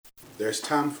there's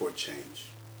time for a change.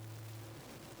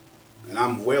 And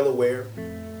I'm well aware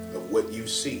of what you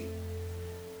see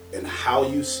and how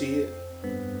you see it.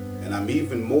 And I'm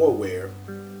even more aware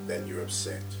that you're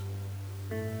upset.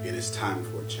 It is time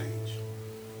for a change.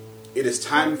 It is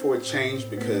time for a change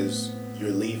because you're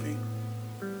leaving.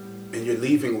 And you're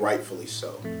leaving rightfully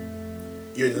so.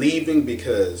 You're leaving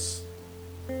because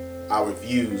our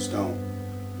views don't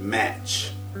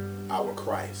match our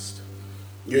Christ.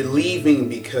 You're leaving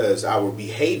because our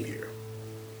behavior,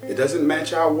 it doesn't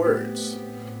match our words.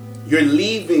 You're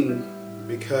leaving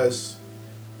because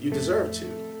you deserve to.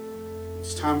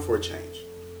 It's time for a change.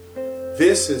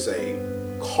 This is a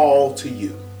call to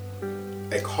you.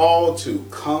 A call to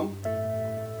come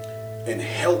and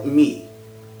help me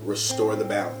restore the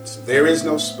balance. There is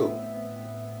no spoon.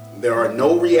 There are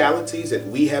no realities that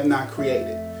we have not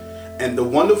created. And the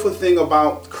wonderful thing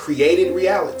about created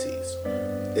realities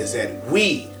is that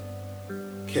we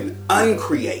can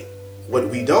uncreate what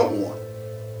we don't want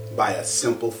by a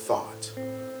simple thought.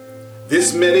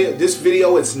 This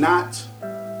video is not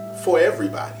for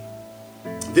everybody.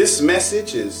 This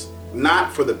message is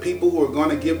not for the people who are going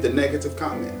to give the negative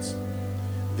comments.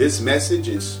 This message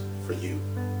is for you.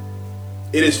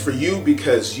 It is for you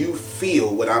because you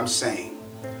feel what I'm saying.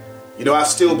 You know, I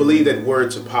still believe that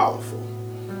words are powerful.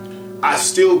 I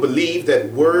still believe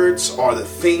that words are the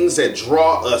things that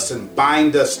draw us and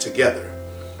bind us together.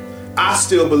 I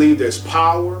still believe there's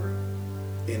power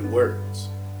in words.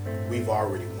 We've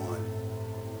already won.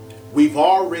 We've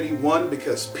already won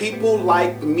because people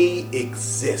like me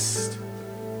exist.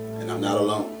 And I'm not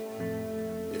alone.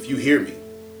 If you hear me,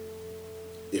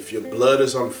 if your blood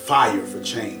is on fire for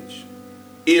change,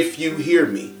 if you hear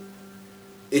me,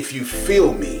 if you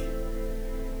feel me,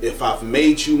 if I've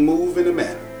made you move in a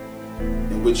manner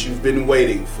in which you've been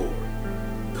waiting for,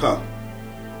 come.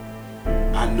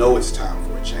 I know it's time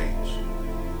for a change.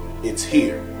 It's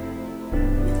here.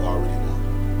 We've already won.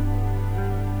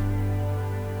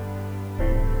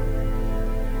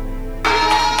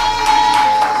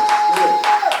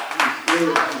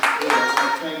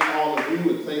 I thank all of you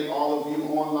and thank all of you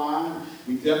online.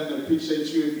 We definitely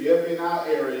appreciate you. If you're ever in our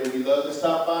area, we love to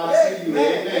stop by and see you.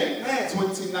 Amen.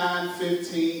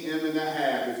 2915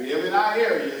 M&A. If you're ever in our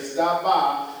area, stop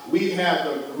by. We have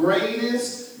the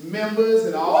greatest members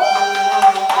in all the world.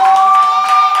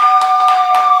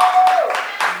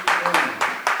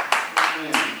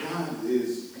 God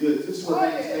is good. Just for me,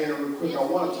 stand real quick. I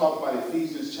want to talk about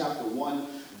Ephesians chapter 1,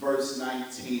 verse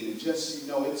 19. And just so you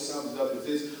know, it sums up as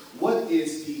this. What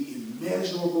is the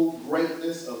immeasurable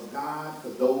greatness of God for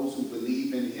those who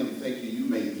believe in him? Thank you. You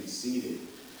may be seated.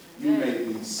 You may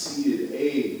be seated.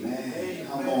 Amen. Amen.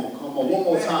 Come on, come on. One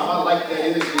more time. I like that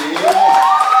energy.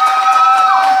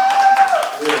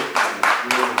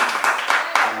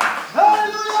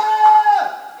 Hallelujah!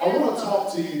 I want to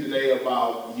talk to you today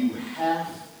about you have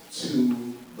to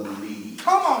believe.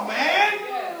 Come on, man.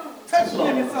 Touch me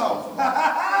in this song.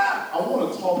 I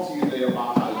want to talk to you today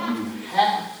about how you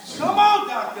have to. Come on,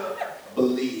 doctor.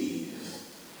 Believe.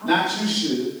 Not you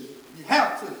should. You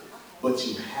have to. But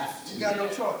you have to. You got no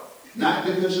choice. Not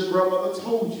because your grandmother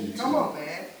told you to. Come on,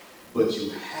 man. But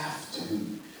you have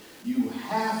to. You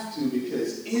have to,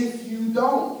 because if you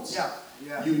don't,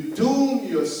 you doom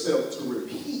yourself to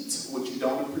repeat what you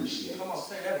don't appreciate. Come on,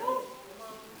 say that again.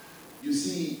 You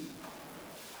see,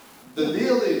 the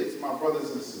deal is, my brothers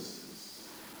and sisters,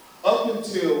 up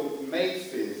until May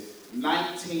 5th,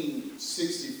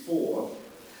 1964,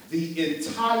 the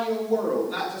entire world,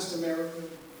 not just America,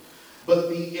 but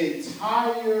the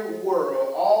entire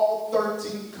world, all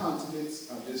 13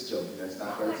 continents, I'm just joking, that's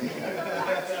not 13.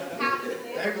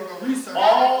 They're going to research.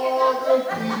 All the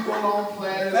people on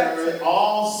planet Earth,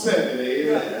 all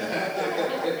 70,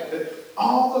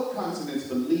 all the continents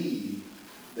believe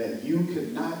that you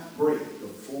cannot break the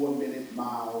 4-minute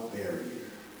mile barrier.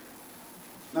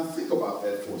 Now think about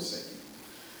that for a second.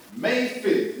 May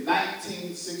 5th,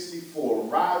 1964,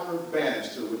 Roger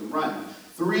Bannister would run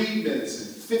 3 minutes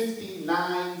and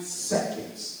 59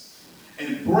 seconds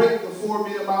and break the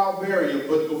 4-minute mile barrier.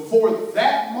 But before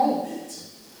that moment,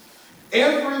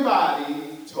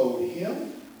 everybody told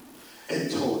him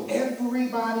and told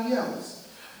everybody else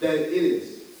that it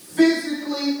is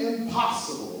physically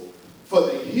impossible for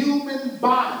the human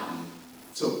body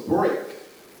to break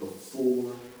the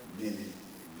 4-minute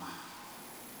mile.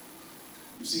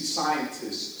 You see,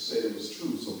 scientists said it was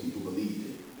true, so people believed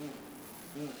it.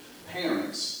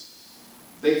 Parents,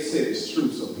 they said it's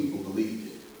true, so people believed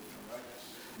it.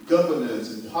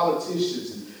 Governors and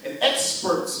politicians and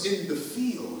experts in the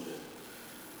field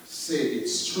said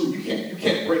it's true. You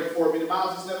can't break 4 minute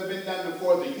miles. It's never been done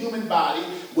before. The human body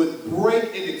would break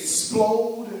and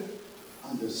explode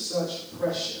under such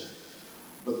pressure.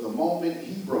 But the moment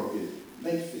he broke it,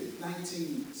 May 5th,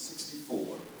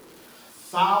 1964,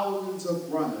 thousands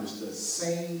of runners the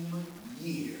same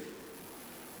year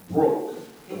broke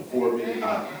the 4-minute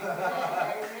mile.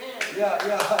 Yeah.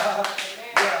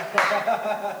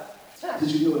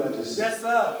 Did you hear what I just said? Yes,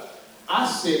 sir. I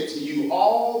said to you,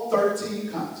 all 13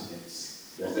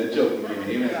 continents. That's that joke again.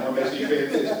 Amen. I'll make sure you pay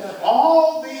attention.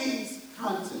 All these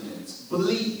continents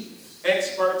believe,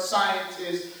 experts,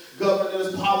 scientists,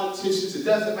 governors, politicians, it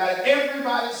doesn't matter.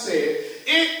 Everybody said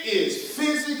it is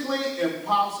physically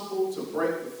impossible to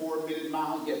break the 4-minute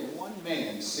mile. Yet one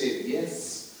man said,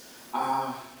 yes,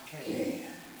 I can.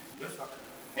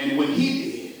 And when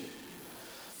he did,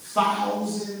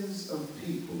 thousands of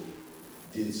people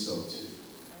did so too.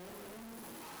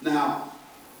 Now,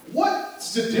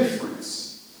 what's the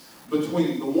difference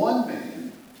between the one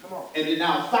man and the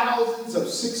now thousands of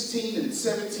 16 and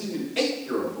 17 and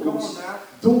 8-year-olds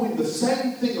doing the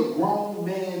same thing a grown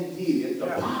man did? The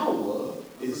power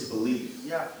is belief.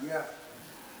 Yeah.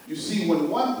 You see, when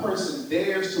one person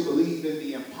dares to believe in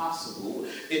the impossible,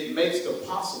 it makes the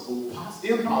impossible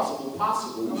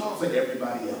possible for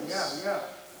everybody else. Yeah.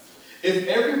 If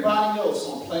everybody else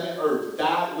on planet Earth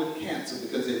died with cancer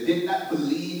because they did not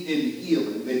believe in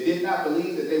healing, they did not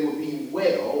believe that they would be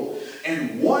well,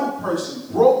 and one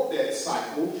person broke that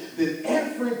cycle, then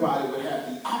everybody would have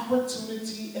the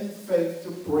opportunity and faith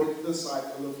to break the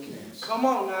cycle of cancer. Come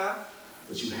on now.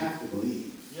 But you have to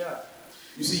believe. Yeah.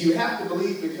 You see, you have to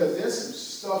believe because there's some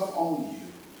stuff on you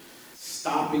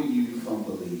stopping you from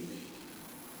believing.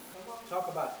 Talk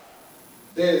about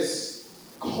it. There's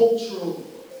cultural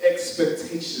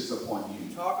expectations upon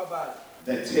you. Talk about it.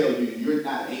 That tell you you're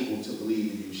not able to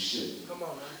believe and you shouldn't. Come on,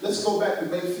 man. Let's go back to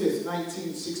May 5th,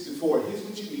 1964. Here's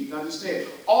what you need to understand.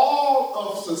 All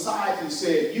of society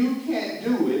said you can't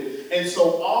do it, and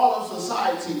so all of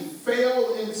society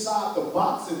fell inside the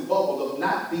box and bubble of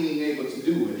not being able to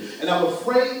do it. And I'm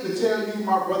afraid to tell you,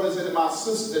 my brothers and my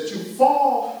sisters, that you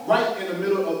fall right in the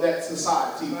middle of that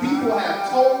society. People have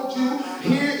told you,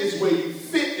 here is where you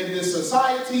fit in this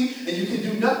society, and you can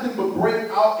do nothing but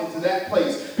break out into that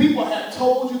place. People have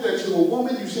told you that you're a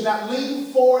woman, you should not lean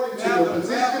forward into your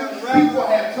position. People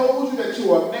have told you that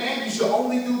you're a man, you should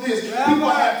only do this. People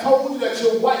have told you that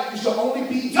you're white, you should only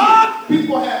be here.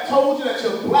 People have told you that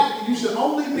you're black and you should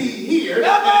only be here.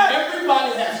 And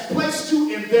everybody has placed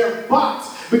you in their box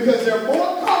because they're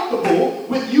more comfortable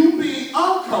with you being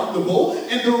uncomfortable.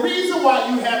 And the reason why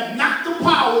you have not the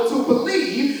power to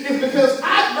believe is because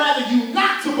I'd rather you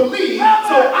not to believe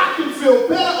so I can feel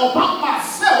better about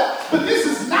myself. But this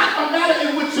is not a matter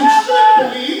in which you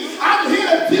should believe. I'm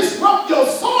here to disrupt your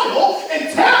soil and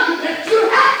tell you that you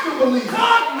have to believe.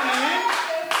 God, man.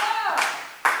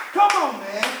 Come on,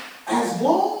 man. As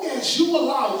long as you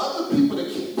allow other people to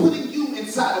keep putting you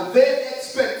inside of their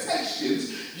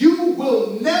expectations, you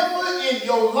will never in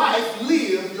your life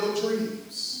live your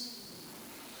dreams.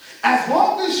 As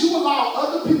long as you allow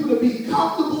other people to be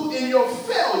comfortable in your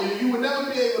failure, you will never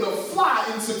be able to fly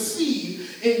and succeed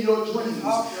in your dreams.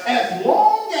 As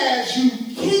long as you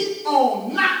keep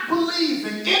on not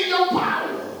believing in your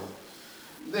power,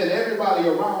 then everybody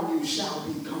around you shall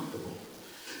be comfortable.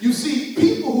 You see,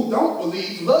 people who don't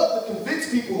believe love to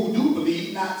convince people who do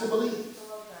believe not to believe.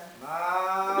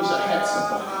 I wish I had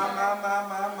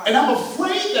somebody. And I'm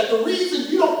afraid that the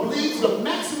reason you don't believe the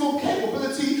maximum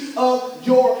capability of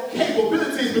your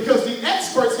capabilities because the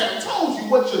experts have told you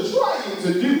what you're trying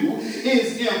to do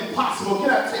is impossible.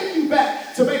 Can I take you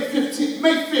back to May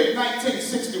 5th,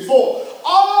 1964?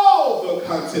 All the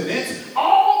continents,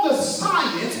 all the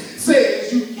science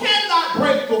says you cannot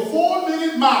break the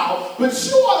 4-minute mile, but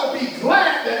you ought to be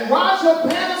glad that Roger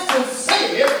Bannister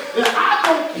said that I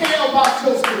don't care about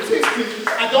your statistics,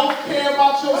 I don't care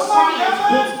about your science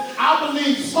books. I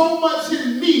believe so much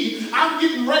in me, I'm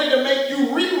getting ready to make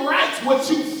you rewrite what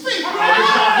you think. I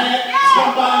wish I had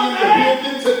somebody in the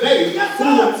building today who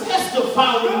will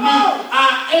testify with me.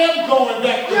 I am going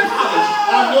back to college.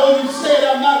 I know you said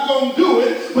I'm not going to do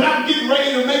it, but I'm getting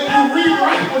ready to make you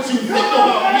rewrite what you think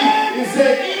about me. Is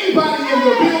there anybody in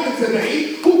the building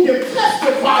today who can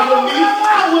testify with me?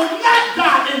 I will not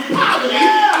die in poverty.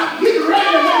 I'm getting ready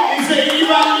to make. Is there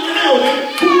anybody in the building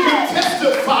who can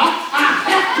testify? I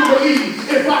have to believe.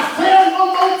 If I fail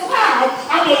one more time,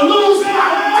 I'm going to lose my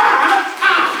mind.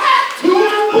 I have to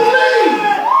believe.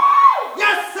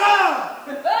 Yes, sir.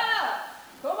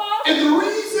 Come on. And the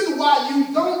reason why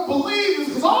you don't believe is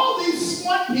because all these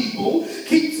smart people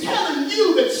keep telling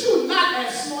you that you're not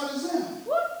as smart as them.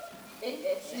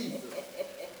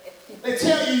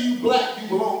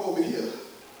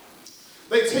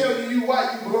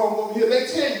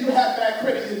 they tell you have bad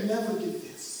credit, you never get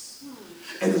this.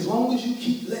 And as long as you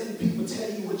keep letting people tell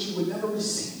you what you would never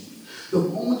receive, the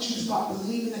moment you start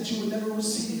believing that you would never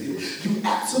receive it, you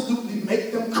absolutely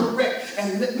make them correct.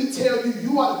 And let me tell you,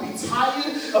 you ought to be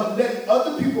tired of letting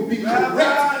other people be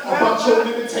correct about your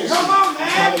limitations. Come on, man. I'm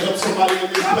trying to help somebody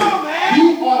in this Come place. on, man.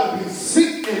 You ought to be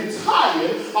sick and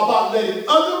tired about letting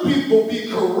other people be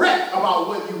correct about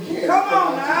what you can. Come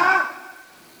on now.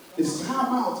 It's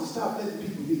time out to stop letting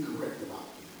people be correct about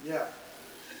you. Yeah.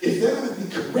 If they're going to be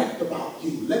correct about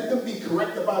you, let them be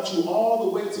correct about you all the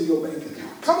way to your bank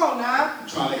account. Come on now. I'm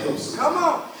trying to help somebody. Come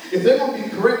on. If they're going to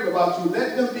be correct about you,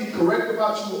 let them be correct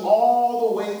about you all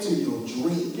the way to your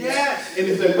dreams. Yes. And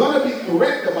if they're going to be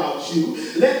correct about you,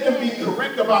 let them be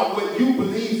correct about what you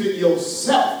believe in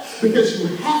yourself. Because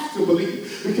you have to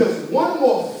believe. Because one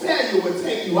more failure will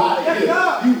take you out of here.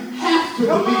 You have to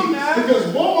believe. Because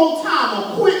one more time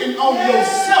of quitting on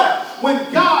yourself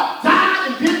when God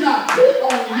died and did not quit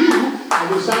on you.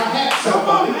 I wish I had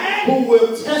somebody who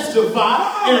will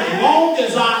testify. As long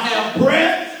as I have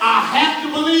breath, I have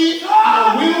to believe,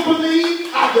 I will believe,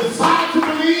 I decide to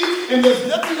believe, and there's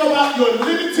nothing about your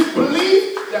limited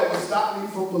belief that will stop me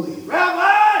from believing.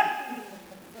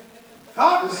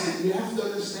 Listen, you have to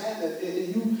understand that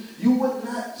you would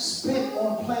not spend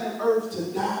on planet Earth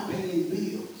to die paying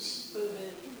bills.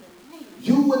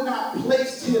 You would not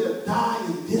place here to die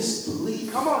in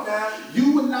disbelief. Come on now.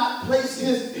 You would not place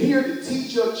here to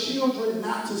teach your children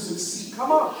not to succeed.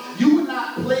 Come on. You would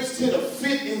not place here to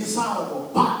fit inside of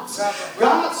a box.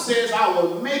 God says, I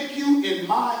will make you in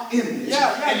my image.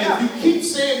 If you keep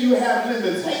saying you have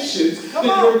limitations, then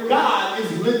your God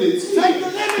is limited.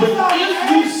 But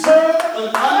if you serve an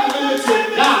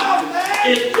unlimited God,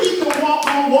 if he can walk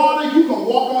on water, you can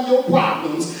walk on your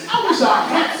problems. I wish I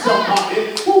had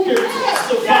somebody who can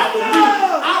testify with me.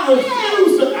 I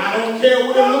refuse to. I don't care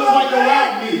what it looks like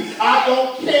around me. I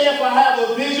don't care if I have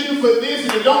a vision for this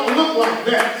and it don't look like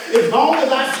that. As long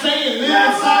as I stay and live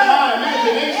inside my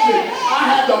imagination, I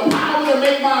have the power to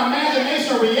make my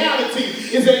imagination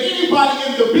reality. Is there anybody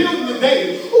in the building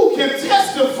today who can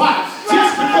testify?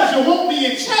 Just because you won't be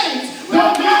in chains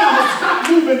don't mean I'm going to stop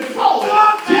moving forward.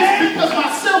 Just because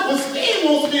my self-esteem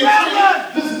won't be in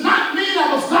chains does not mean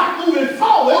I'm going to stop moving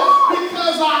forward,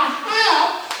 because I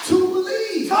have to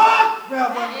believe.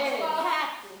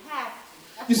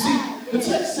 You see, the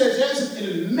text says there's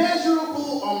an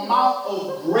immeasurable amount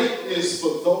of greatness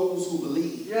for those who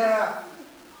believe. Yeah.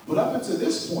 But up until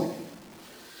this point,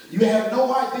 you have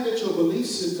no idea that your belief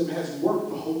system has worked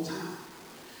the whole time.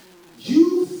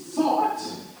 You thought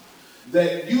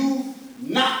that you've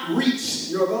not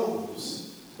reached your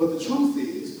goals. But the truth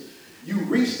is, you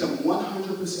reach them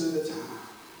 100% of the time.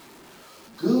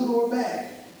 Good or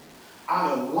bad,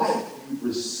 out of life, you've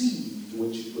received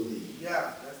what you believe.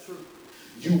 Yeah, that's true.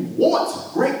 You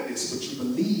want greatness, but you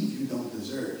believe you don't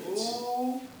deserve it.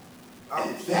 Ooh.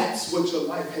 And that's what your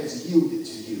life has yielded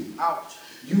to you. Ouch.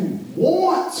 You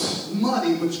want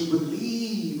money, but you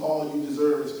believe all you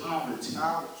deserve is poverty.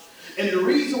 Ouch. And the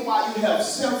reason why you have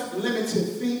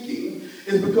self-limited thinking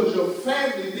is because your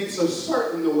family thinks a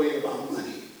certain way about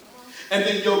money. And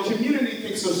then your community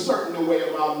thinks a certain way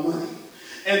about money.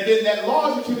 And then that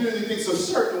larger community thinks a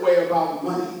certain way about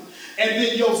money. And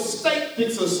then your state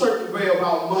thinks a certain way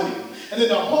about money. And then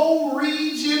the whole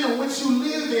region in which you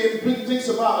live in thinks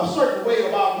about a certain way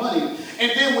about money.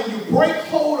 And then when you break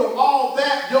hold of all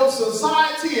that, your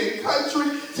society and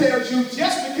country tells you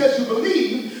just because you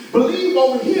believe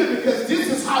over here because this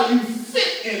is how you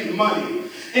fit in money.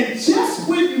 And just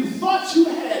when you thought you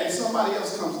had it, somebody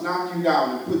else comes knock you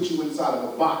down and put you inside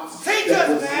of a box that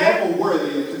was never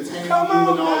worthy of containing you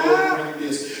and all your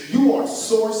greatness. You are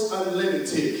source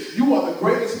unlimited. You are the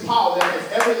greatest power that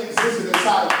has ever existed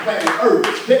inside of planet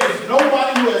Earth. There is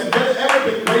nobody who has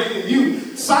ever been greater than you.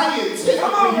 Scientifically,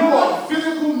 you are a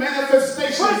physical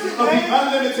manifestation of the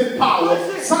unlimited power.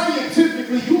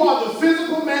 Scientifically, you are the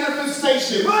physical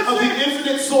manifestation of the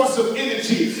infinite source of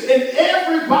energy. And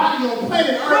everybody on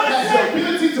planet Earth has the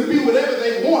ability to be whatever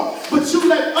they want. But you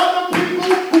let other people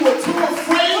who are too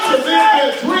afraid to live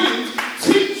their dreams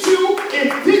teach you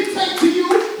and dictate to you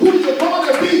who you're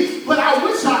going to be. But I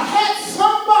wish I had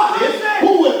somebody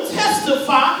who would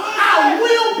testify, I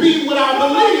will be what I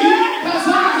believe.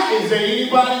 Is there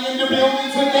anybody in the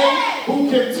building today who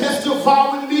can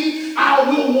testify with me? I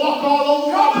will walk all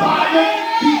over my problem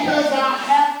because I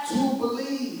have to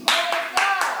believe.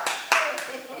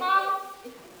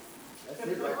 That's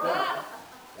it right there.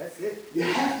 That's it. You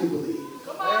have to believe.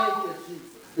 Thank you, Jesus.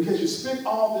 Because you spent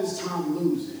all this time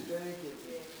losing. Thank you,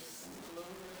 Jesus.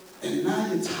 And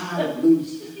now you're tired of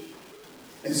losing.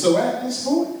 And so at this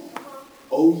point,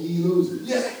 Oh, ye losers.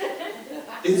 Yes.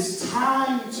 It's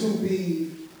time to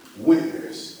be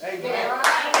winners. Amen.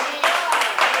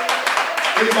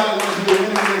 Anybody want to be a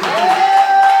winner?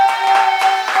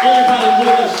 Anybody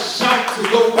want to shout to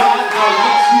go by how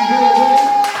much you really win?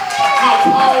 How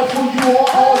powerful you are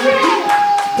already?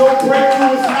 Your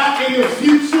breakthrough is not in your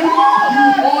future. You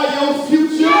are your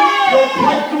future. Your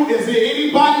breakthrough is in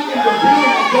anybody in the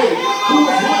building today who's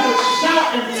going to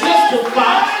shout and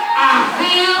testify, I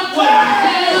have what I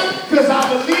have because I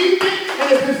believe it. And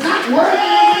if it's not worthy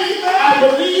of me, I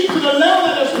believe to the level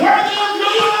that it's worthy of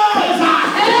me because I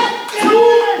have to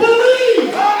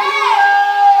believe.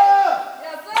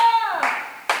 Yes,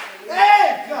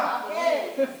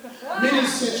 sir. Many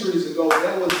centuries ago,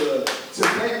 there was a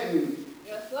Tibetan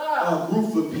Yes, sir.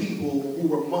 group of people who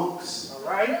were monks. All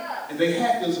right. And they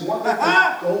had this wonderful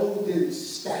golden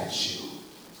statue.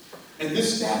 And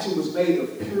this statue was made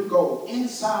of pure gold,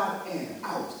 inside and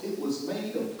out. It was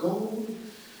made of gold.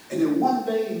 And then one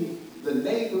day, the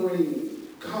neighboring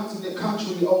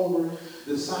country over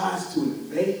decides to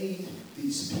invade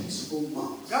these peaceful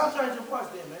monks. Y'all change your voice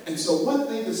there, man. And so what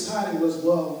they decided was,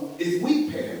 well, if we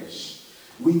perish,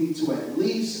 we need to at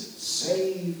least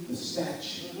save the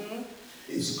statue.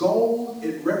 It's gold.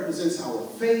 It represents our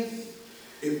faith.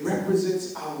 It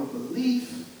represents our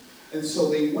belief. And so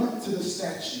they went to the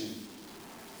statue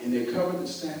and they covered the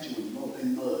statue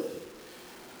in mud.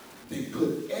 They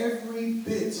put every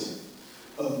bit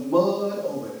of mud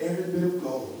over every bit of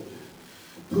gold.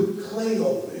 Put clay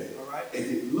over it. And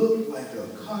it looked like a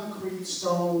concrete,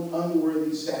 stone,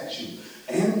 unworthy statue.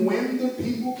 And when the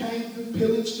people came to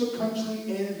pillage the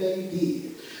country, and they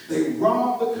did, they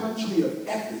robbed the country of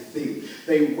everything.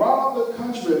 They robbed the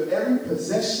country of every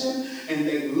possession, and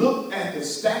they looked at the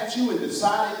statue and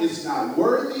decided it's not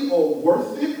worthy or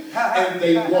worth it. And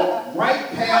they walked right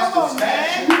past the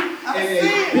statue, and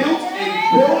they built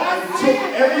and took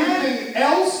everything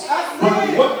else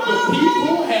but what the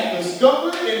people had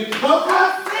discovered and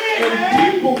covered.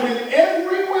 And people went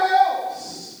everywhere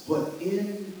else but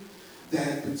in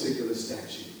that particular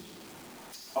statue.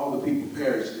 All the people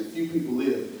perished and few people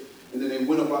lived. And then they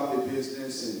went about their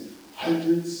business, and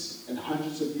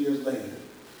hundreds of years later,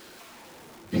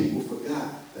 people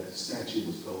forgot that the statue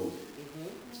was golden.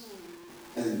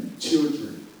 And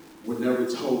children were never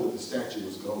told that the statue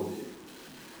was golden.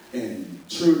 And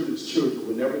children's children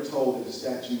were never told that the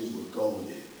statues were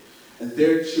golden. And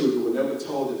their children were never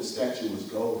told that the statue was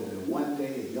golden. And one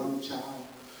day a young child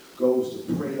goes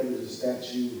to pray under the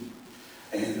statue,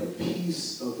 and a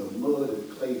piece of the mud and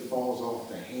clay falls off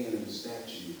the hand of the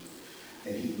statue.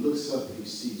 And he looks up and he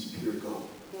sees pure gold.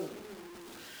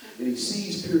 And he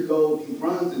sees pure gold. He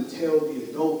runs and tells the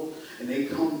adult, and they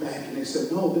come back and they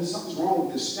say, no, there's something's wrong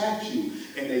with this statue.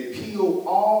 And they peel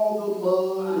all the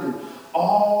mud and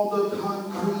all the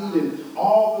concrete and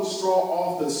all the straw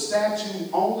off the statue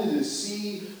only to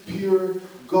see pure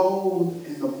gold.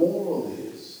 And the moral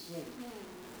is,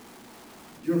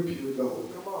 you're pure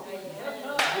gold. Come on.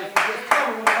 Just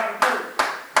tell me what I heard.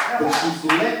 But you've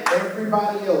let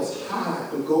everybody else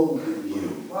hide the gold in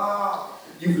you. Wow.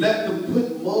 You've let them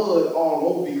put mud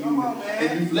all over you.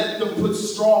 And you've let them put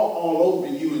straw all over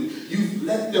you. And you've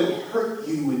let them hurt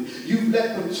you. And you've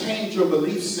let them change your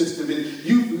belief system. And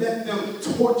you've let them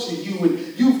torture you.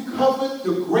 And you've covered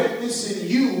the greatness in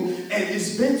you. And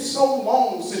it's been so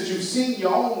long since you've seen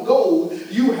your own gold,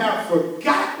 you have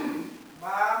forgotten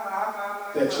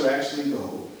that you're actually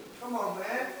gold. Come on,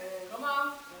 man. Come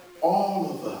on. All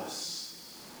of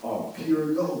us are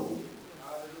pure gold.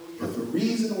 But the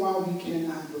reason why we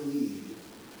cannot believe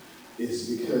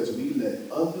is because we let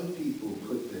other people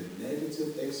put their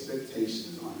negative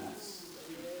expectations on us.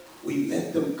 We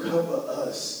let them cover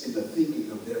us in the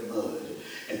thinking of their mud.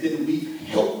 And then we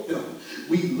help them.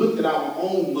 We look at our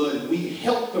own mud and we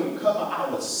help them cover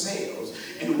ourselves.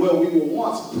 And where we were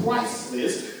once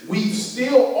priceless, we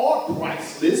still are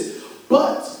priceless,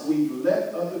 but we've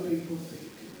let other people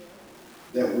think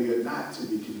that we are not to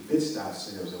be convinced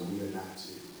ourselves, and we are not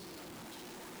to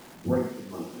break the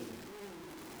mud,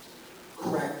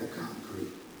 crack the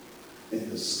concrete, and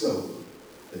discover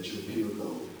that you're pure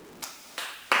gold.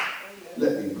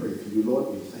 Let me pray for you. Lord,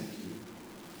 we thank you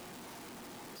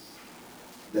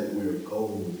that we're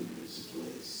gold in this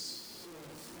place.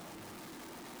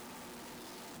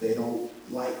 They don't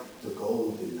like the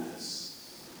gold in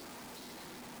us,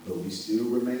 but we still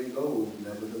remain gold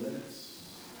nevertheless.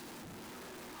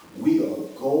 We are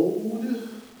gold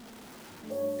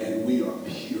and we are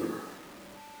pure.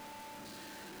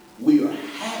 We are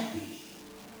happy,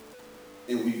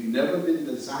 and we've never been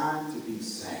designed to be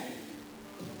sad.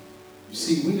 You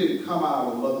see, we didn't come out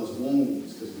of our mother's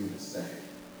wombs because we were sad.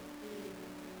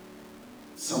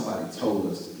 Somebody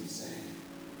told us to be sad.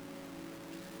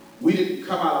 We didn't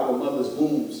come out of our mother's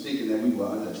womb thinking that we were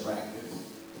unattractive.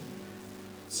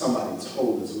 Somebody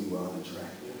told us we were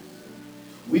unattractive.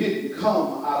 We didn't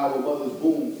come out of our mother's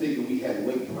womb thinking we had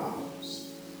weight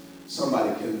problems.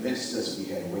 Somebody convinced us we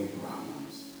had weight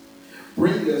problems.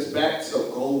 Bring us back to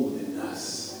the gold in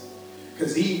us.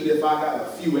 Because even if I got a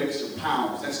few extra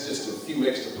pounds, that's just a few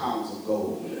extra pounds of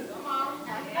gold.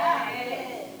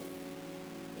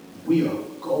 We are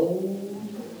gold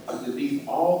underneath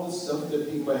all the stuff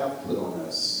that people have put on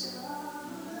us.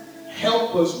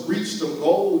 Help us reach the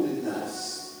gold in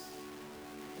us.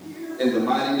 In the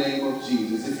mighty name of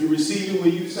Jesus. If you receive it, will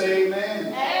you say amen?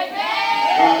 Amen.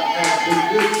 God has been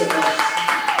good to us.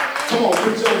 Come on,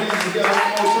 put your hands together one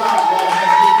more time. God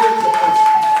has been good to us.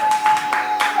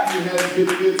 He has been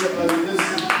good to us.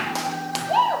 Listen,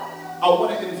 I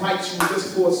want to invite you just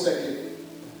for a second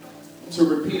to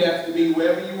repeat after me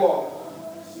wherever you are.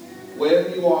 Wherever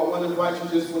you are, I want to invite you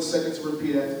just for a second to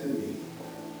repeat after me.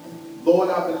 Lord,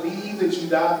 I believe that you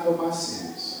died for my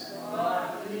sins.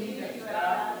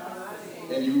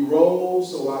 And you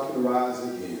rose so I can rise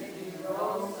again.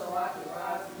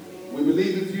 We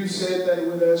believe if you said that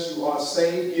with us, you are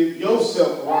saved. Give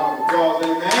yourself a round of applause.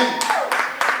 Amen.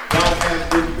 God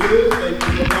has been good. Thank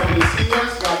you for coming to see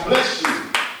us. God bless you.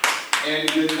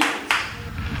 And good night.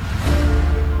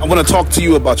 I want to talk to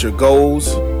you about your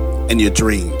goals and your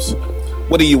dreams.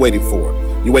 What are you waiting for?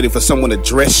 You waiting for someone to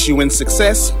dress you in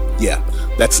success? Yeah,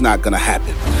 that's not gonna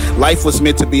happen. Life was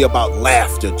meant to be about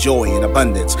laughter, joy, and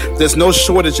abundance. There's no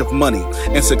shortage of money,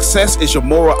 and success is your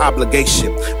moral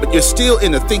obligation, but you're still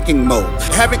in the thinking mode.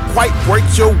 Haven't quite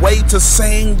worked your way to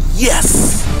saying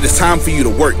yes. It's time for you to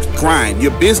work, grind.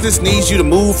 Your business needs you to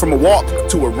move from a walk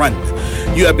to a run.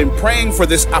 You have been praying for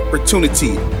this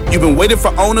opportunity. You've been waiting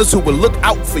for owners who will look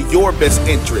out for your best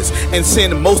interests and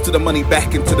send most of the money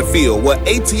back into the field. Well,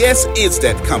 ATS is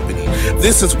that company.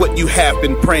 This is what you have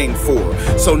been praying for.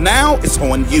 So now it's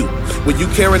on you. Will you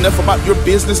care enough about your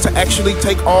business to actually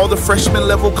take all the freshman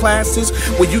level classes?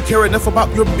 Will you care enough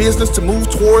about your business to move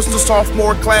towards the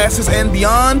sophomore classes and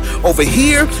beyond? Over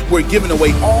here, we're giving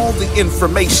away all the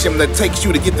information that takes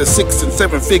you to get the 6 and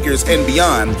 7 figures and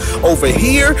beyond. Over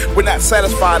here, we're not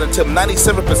satisfied until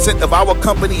 97% of our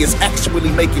company is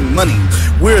actually making money.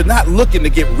 We're not looking to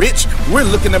get rich. We're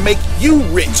looking to make you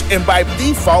rich. And by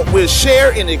default, we'll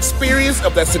share an experience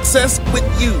of that success with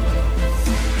you.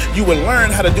 You will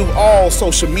learn how to do all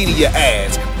social media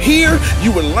ads. Here,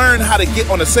 you will learn how to get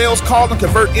on a sales call and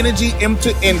convert energy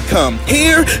into income.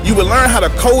 Here, you will learn how to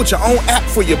code your own app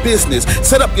for your business,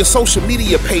 set up your social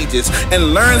media pages,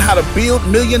 and learn how to build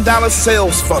 $1 million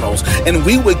sales funnels. And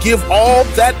we will give all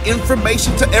that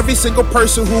information to every single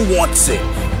person who wants it.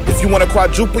 If you want to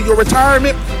quadruple your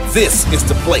retirement, this is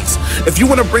the place. If you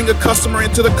want to bring a customer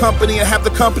into the company and have the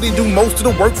company do most of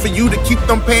the work for you to keep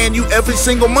them paying you every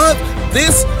single month,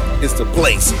 this is the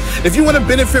place. If you want to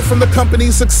benefit from the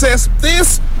company's success,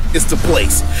 this is the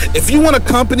place. If you want a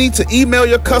company to email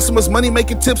your customers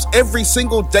money-making tips every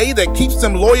single day that keeps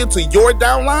them loyal to your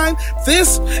downline,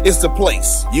 this is the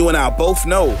place. You and I both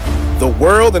know the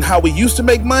world and how we used to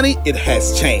make money, it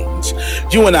has changed.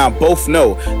 You and I both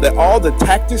know that all the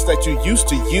tactics that you used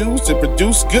to use to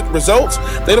produce good results,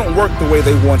 they don't work the way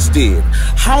they once did.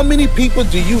 How many people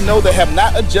do you know that have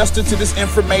not adjusted to this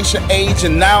information age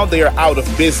and now they are out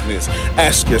of business?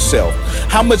 Ask yourself,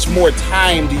 how much more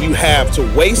time do you have to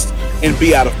waste and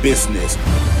be out of business?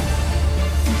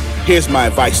 Here's my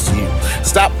advice to you.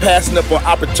 Stop passing up on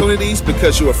opportunities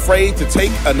because you're afraid to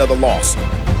take another loss.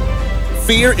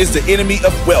 Fear is the enemy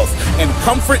of wealth, and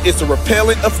comfort is the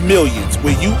repellent of millions.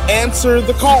 Will you answer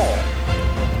the call?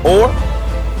 Or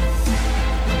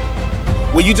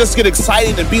will you just get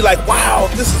excited and be like, wow,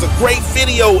 this is a great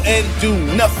video, and do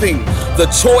nothing? The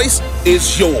choice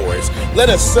is yours. Let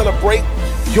us celebrate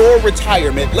your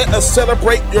retirement. Let us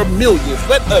celebrate your millions.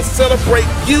 Let us celebrate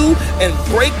you and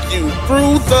break you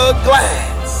through the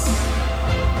glass.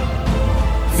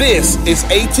 This is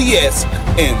ATS,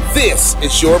 and this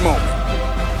is your moment.